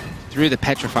Zapman. He threw the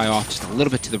Petrify off just a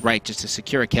little bit to the right just to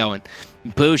secure a kill. And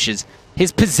Boosh,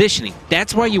 his positioning,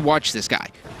 that's why you watch this guy.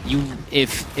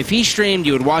 If he streamed,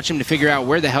 you would watch him to figure out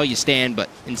where the hell you stand, but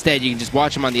instead you can just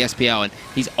watch him on the SPL, and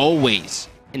he's always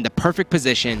in the perfect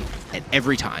position at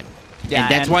every time. Yeah,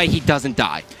 and that's why he doesn't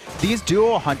die. these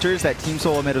dual hunters that Team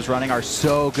Solomid is running are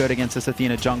so good against this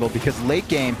Athena jungle because late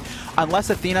game,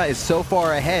 unless Athena is so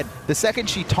far ahead, the second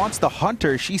she taunts the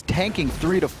hunter, she's tanking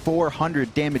 300 to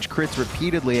 400 damage crits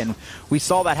repeatedly, and we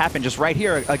saw that happen just right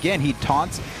here. Again, he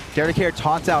taunts, Derek Hare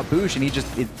taunts out Boosh, and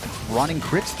it's running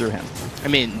crits through him. I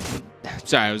mean,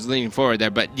 sorry, I was leaning forward there,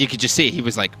 but you could just see he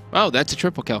was like, oh, that's a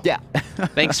triple kill. Yeah.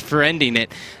 Thanks for ending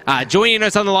it. Joining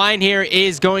us on the line here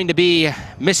is going to be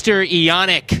Mr.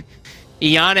 Ionic.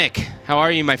 Ionic, how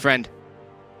are you, my friend?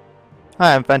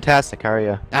 Hi, I'm fantastic. How are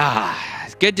you?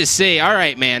 It's good to see. All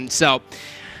right, man. So,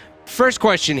 first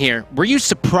question here. Were you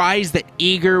surprised that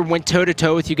Eager went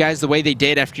toe-to-toe with you guys the way they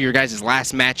did after your guys'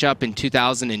 last matchup in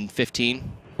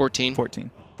 2015? 14?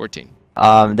 14. 14.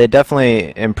 They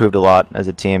definitely improved a lot as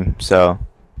a team, so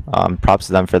props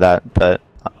to them for that. But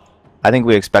I think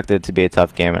we expected it to be a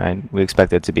tough game, and we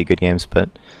expected it to be good games. But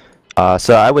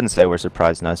so I wouldn't say we're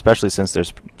surprised now, especially since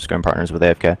there's scrim partners with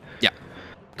AFK. Yeah.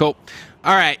 Cool.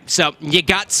 All right, so you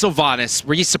got Sylvanus.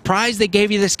 Were you surprised they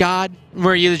gave you this god?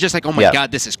 Were you just like, oh my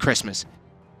god, this is Christmas?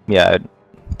 Yeah,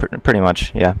 pretty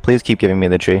much. Yeah, please keep giving me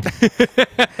the tree.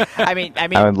 I mean,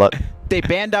 I would love. They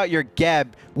banned out your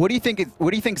Geb. What do you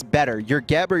think's better, your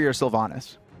Geb or your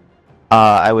Sylvanus?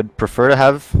 I would prefer to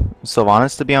have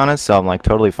Sylvanus, to be honest. So I'm like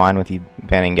totally fine with you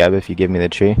banning Geb if you give me the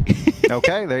tree.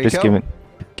 Okay, there you Just go. give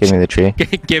me the tree.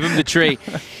 Give him the tree.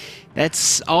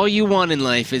 That's all you want in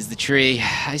life is the tree.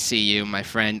 I see you, my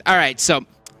friend. All right, so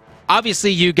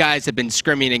obviously you guys have been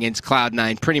scrimming against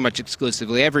Cloud9 pretty much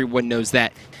exclusively. Everyone knows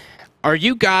that. Are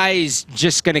you guys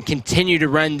just going to continue to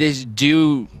run this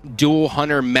dual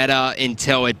hunter meta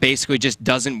until it basically just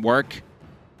doesn't work?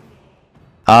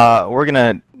 We're going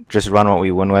to just run what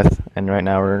we win with, and right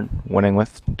now we're winning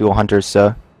with dual hunters,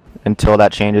 so until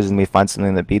that changes and we find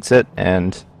something that beats it.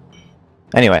 And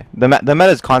anyway, the meta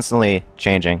is constantly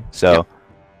changing, so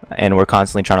and we're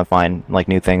constantly trying to find like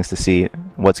new things to see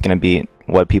what's going to be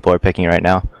what people are picking right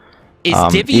now. Is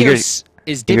Divios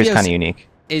kind of unique.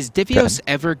 Is Divios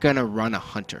ever gonna run a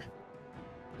hunter?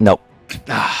 Nope.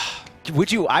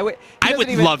 Would you? I would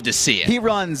love to see it. He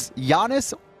runs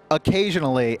Giannis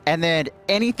occasionally, and then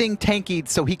anything tanky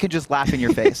so he can just laugh in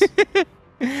your face.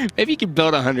 Maybe you can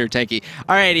build a hunter tanky.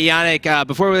 All right, Ionic,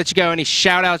 before we let you go, any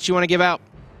shout-outs you want to give out?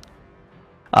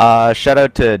 Shout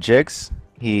out to Jigs.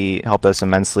 He helped us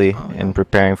immensely in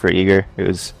preparing for Eager. He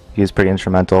was pretty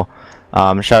instrumental.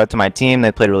 Shout out to my team.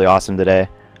 They played really awesome today.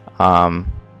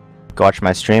 Go watch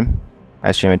my stream.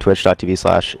 I stream at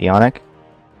twitch.tv/Ionic.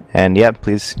 And yeah,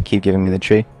 please keep giving me the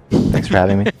tree. Thanks for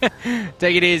having me.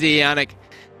 Take it easy, Ionic.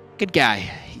 Good guy.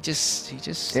 He just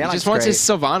wants his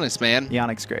Sylvanus, man.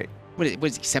 Ionic's great. What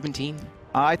is he, 17?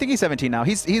 I think he's 17 now.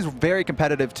 He's very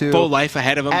competitive too. Full life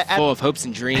ahead of him, full of hopes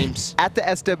and dreams. At the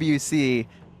SWC,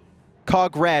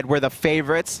 Cog Red were the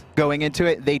favorites going into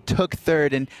it. They took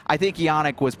third, and I think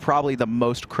Ionic was probably the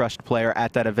most crushed player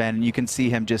at that event. And you can see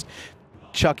him just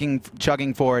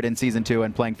chugging forward in Season 2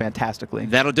 and playing fantastically.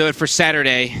 That'll do it for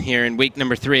Saturday here in week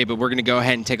number 3, but we're going to go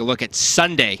ahead and take a look at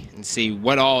Sunday and see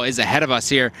what all is ahead of us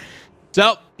here.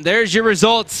 So, there's your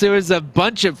results. There was a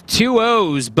bunch of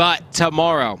 2-0s, but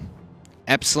tomorrow,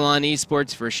 Epsilon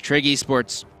Esports versus Trig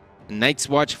Esports, Night's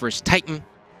Watch versus Titan,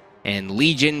 and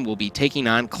Legion will be taking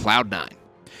on Cloud9.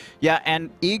 Yeah,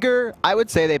 and Eager, I would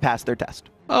say they passed their test.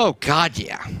 Oh God,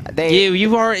 yeah.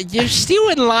 You're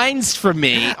stealing lines from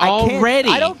me already,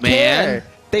 I don't man. Care.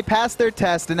 They passed their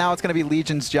test, and now it's going to be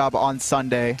Legion's job on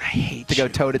Sunday to go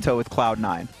toe-to-toe with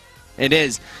Cloud9. It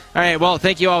is. All right, well,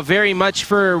 thank you all very much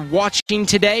for watching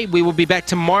today. We will be back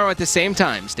tomorrow at the same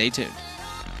time. Stay tuned.